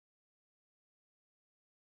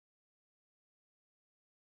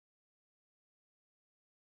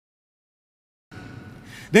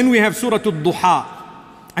Then we have Surah Al-Duha.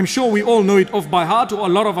 I'm sure we all know it off by heart, or a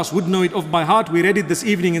lot of us would know it off by heart. We read it this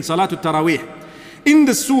evening in Salatul Taraweeh. In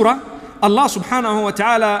this surah, Allah subhanahu wa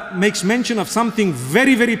ta'ala makes mention of something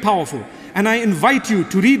very, very powerful. And I invite you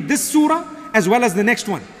to read this surah as well as the next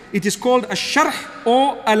one. It is called Ash-Sharh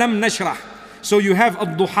or Alam Nashrah. So you have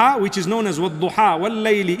Ad-Duha, which is known as Wad-Duha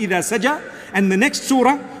Wal-Layli Idha Saja, and the next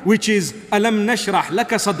surah, which is Alam Nashrah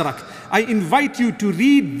Laka Sadrak. I invite you to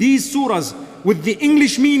read these surahs with the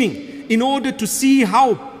English meaning in order to see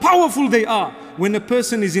how powerful they are when a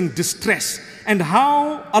person is in distress, and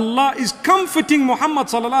how Allah is comforting Muhammad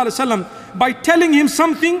sallallahu alaihi wasallam by telling him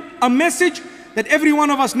something, a message that every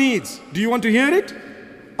one of us needs. Do you want to hear it?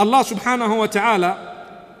 Allah subhanahu wa ta'ala,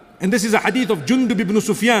 and this is a hadith of Jundub ibn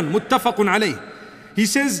Sufyan, muttafaqun alayh. He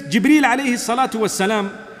says, Jibreel alayhi salatu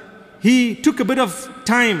wassalam, he took a bit of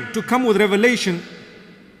time to come with revelation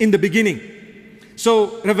in the beginning.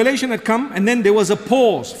 So revelation had come, and then there was a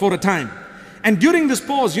pause for a time. And during this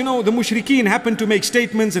pause, you know, the mushrikeen happened to make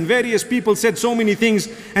statements, and various people said so many things.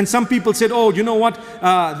 And some people said, oh, you know what,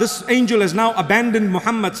 this angel has now abandoned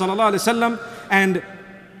Muhammad sallallahu alaihi wasallam. And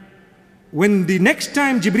when the next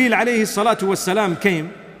time Jibreel alayhi salatu wassalam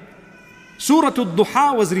came, Surah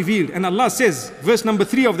Al-Duha was revealed. And Allah says, verse number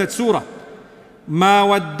 3 of that surah,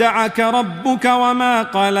 مَا وَدَّعَكَ رَبُّكَ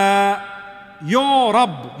وَمَا قَلَى. Your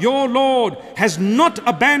Rabb, your Lord has not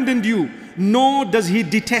abandoned you, nor does He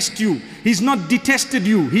detest you. He's not detested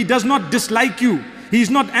you. He does not dislike you.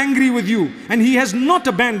 He's not angry with you, and He has not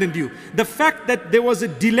abandoned you. The fact that there was a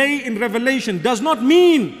delay in revelation does not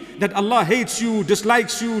mean that Allah hates you,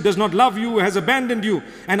 dislikes you, does not love you, has abandoned you.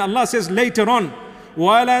 And Allah says later on,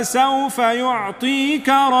 وَلَسَوْفَ يُعْطِيكَ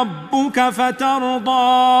رَبُّكَ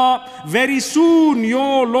فَتَرْضَى. Very soon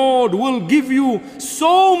your Lord will give you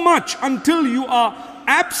so much until you are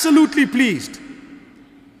absolutely pleased.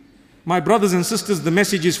 My brothers and sisters, the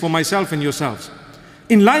message is for myself and yourselves.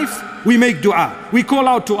 In life, we make dua, we call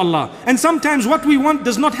out to Allah, and sometimes what we want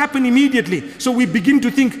does not happen immediately. So we begin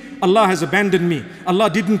to think, Allah has abandoned me, Allah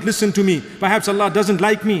didn't listen to me, perhaps Allah doesn't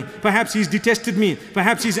like me, perhaps He's detested me,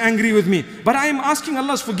 perhaps He's angry with me. But I am asking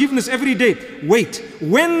Allah's forgiveness every day. Wait,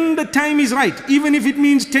 when the time is right, even if it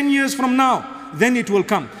means 10 years from now, then it will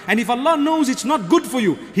come. And if Allah knows it's not good for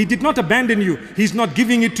you, He did not abandon you. He's not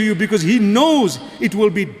giving it to you because He knows it will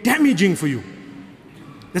be damaging for you.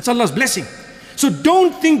 That's Allah's blessing. So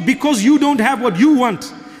don't think because you don't have what you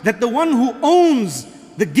want, that the one who owns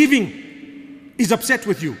the giving is upset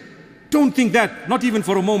with you. Don't think that, not even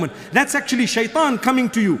for a moment. That's actually shaitan coming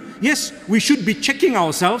to you. Yes, we should be checking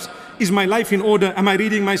ourselves. Is my life in order? Am I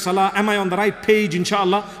reading my salah? Am I on the right page,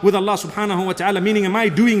 inshallah, with Allah subhanahu wa ta'ala? Meaning, am I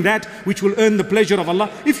doing that which will earn the pleasure of Allah?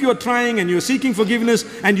 If you are trying and you are seeking forgiveness,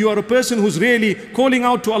 and you are a person who's really calling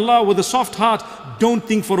out to Allah with a soft heart, don't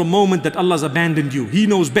think for a moment that Allah's abandoned you. He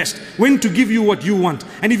knows best when to give you what you want.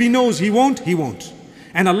 And if He knows He won't, He won't.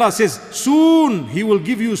 And Allah says, soon He will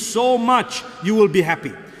give you so much, you will be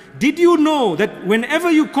happy. Did you know that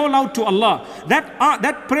whenever you call out to Allah,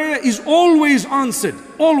 that prayer is always answered,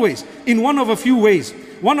 always, in one of a few ways.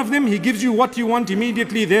 One of them, He gives you what you want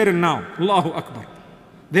immediately, there and now. Allahu Akbar.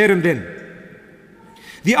 There and then.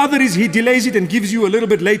 The other is He delays it and gives you a little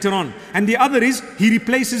bit later on. And the other is He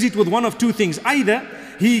replaces it with one of two things. Either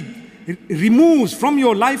He removes from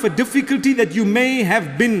your life a difficulty that you may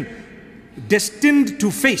have been destined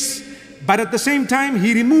to face, but at the same time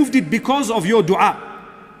He removed it because of your dua.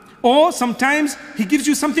 Or sometimes He gives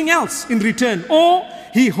you something else in return. Or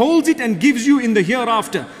He holds it and gives you in the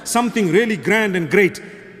hereafter something really grand and great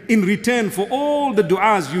in return for all the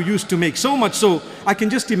du'as you used to make. So much so, I can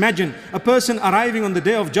just imagine a person arriving on the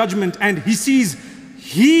Day of Judgment and he sees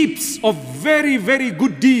heaps of very, very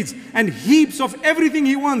good deeds and heaps of everything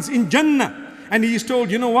he wants in Jannah. And he is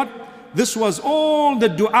told, you know what? This was all the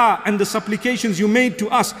dua and the supplications you made to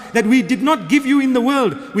us that we did not give you in the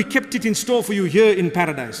world. We kept it in store for you here in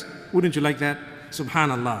paradise. Wouldn't you like that?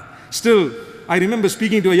 Subhanallah. Still, I remember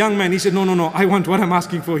speaking to a young man. He said, no, I want what I'm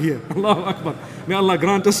asking for here. Allahu Akbar. May Allah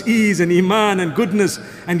grant us ease and iman and goodness.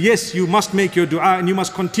 And yes, you must make your dua and you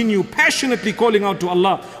must continue passionately calling out to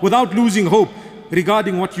Allah without losing hope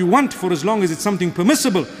regarding what you want, for as long as it's something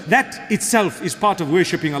permissible. That itself is part of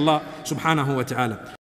worshipping Allah subhanahu wa ta'ala.